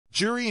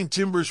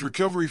JurrienTimber's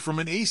recovery from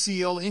an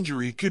ACL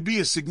injury could be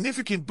a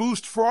significant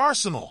boost for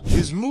Arsenal.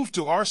 His move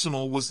to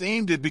Arsenal was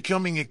aimed at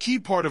becoming a key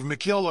part of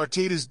Mikel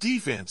Arteta's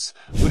defense,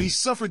 but he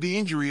suffered the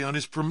injury on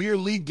his Premier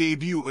League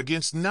debut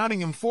against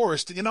Nottingham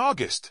Forest in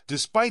August.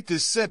 Despite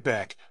this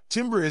setback,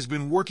 Timber has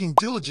been working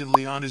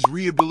diligently on his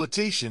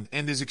rehabilitation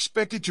and is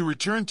expected to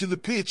return to the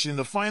pitch in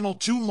the final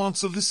 2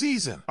 months of the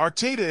season.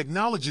 Arteta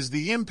acknowledges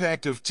the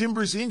impact of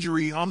Timber's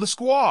injury on the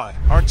squad.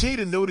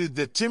 Arteta noted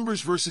that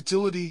Timber's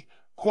versatility,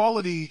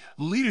 quality,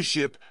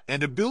 leadership,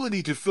 and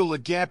ability to fill a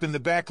gap in the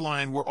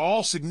backline were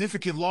all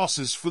significant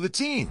losses for the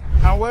team.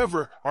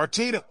 However,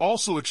 Arteta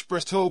also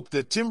expressed hope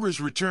that Timber's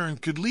return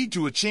could lead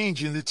to a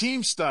change in the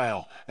team's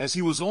style, as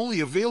he was only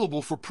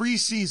available for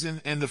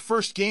pre-season and the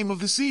first game of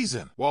the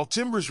season. While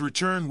Timber's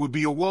return would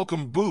be a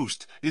welcome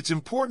boost, it's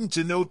important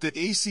to note that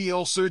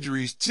ACL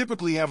surgeries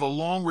typically have a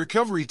long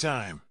recovery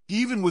time.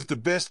 Even with the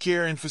best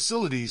care and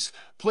facilities,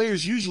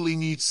 players usually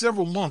need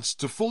several months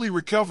to fully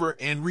recover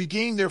and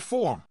regain their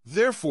form.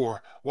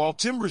 Therefore, while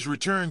Timber's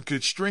return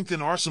could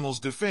strengthen Arsenal's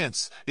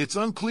defense, it's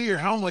unclear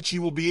how much he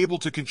will be able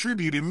to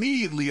contribute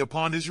immediately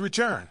upon his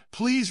return.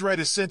 Please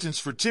write a sentence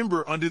for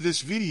Timber under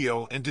this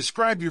video and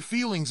describe your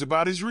feelings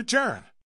about his return.